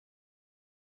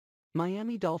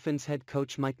Miami Dolphins head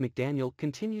coach Mike McDaniel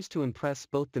continues to impress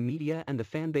both the media and the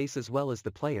fan base as well as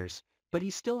the players, but he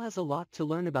still has a lot to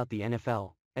learn about the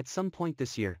NFL. At some point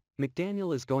this year,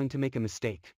 McDaniel is going to make a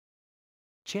mistake.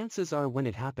 Chances are when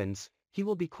it happens, he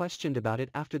will be questioned about it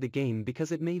after the game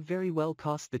because it may very well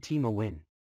cost the team a win.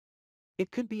 It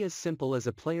could be as simple as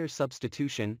a player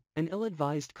substitution, an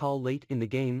ill-advised call late in the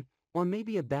game, or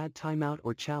maybe a bad timeout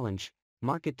or challenge.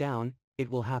 Mark it down, it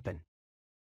will happen.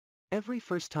 Every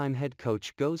first-time head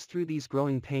coach goes through these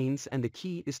growing pains, and the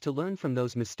key is to learn from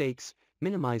those mistakes,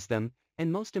 minimize them,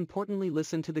 and most importantly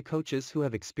listen to the coaches who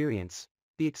have experience.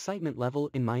 The excitement level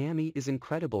in Miami is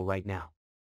incredible right now.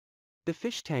 The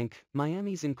Fish Tank,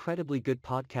 Miami's incredibly good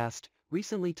podcast,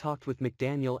 recently talked with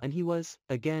McDaniel and he was,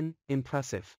 again,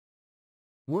 impressive.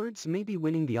 Words may be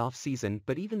winning the off-season,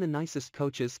 but even the nicest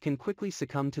coaches can quickly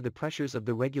succumb to the pressures of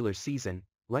the regular season.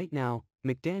 Right now,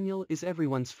 McDaniel is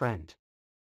everyone's friend.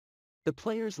 The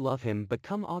players love him, but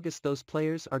come August those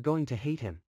players are going to hate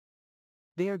him.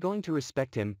 They are going to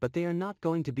respect him, but they are not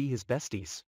going to be his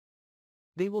besties.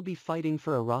 They will be fighting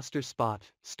for a roster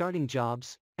spot, starting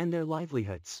jobs, and their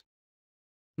livelihoods.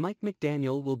 Mike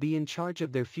McDaniel will be in charge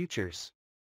of their futures.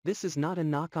 This is not a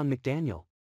knock on McDaniel.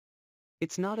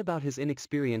 It's not about his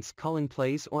inexperience calling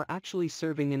plays or actually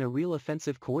serving in a real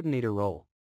offensive coordinator role.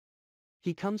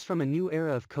 He comes from a new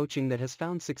era of coaching that has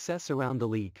found success around the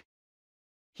league.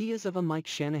 He is of a Mike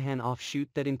Shanahan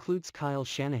offshoot that includes Kyle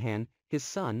Shanahan, his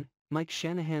son. Mike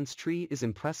Shanahan's tree is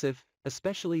impressive,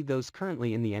 especially those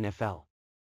currently in the NFL.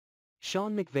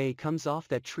 Sean McVay comes off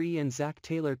that tree and Zach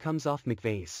Taylor comes off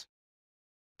McVay's.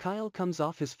 Kyle comes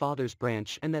off his father's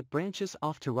branch and that branches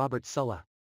off to Robert Saleh.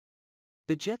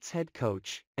 The Jets head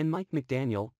coach, and Mike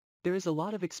McDaniel, there is a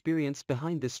lot of experience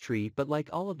behind this tree, but like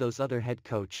all of those other head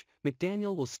coach,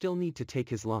 McDaniel will still need to take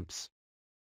his lumps.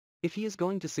 If he is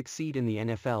going to succeed in the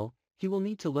NFL, he will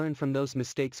need to learn from those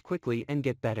mistakes quickly and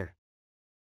get better.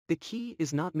 The key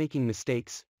is not making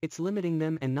mistakes, it's limiting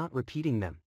them and not repeating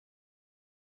them.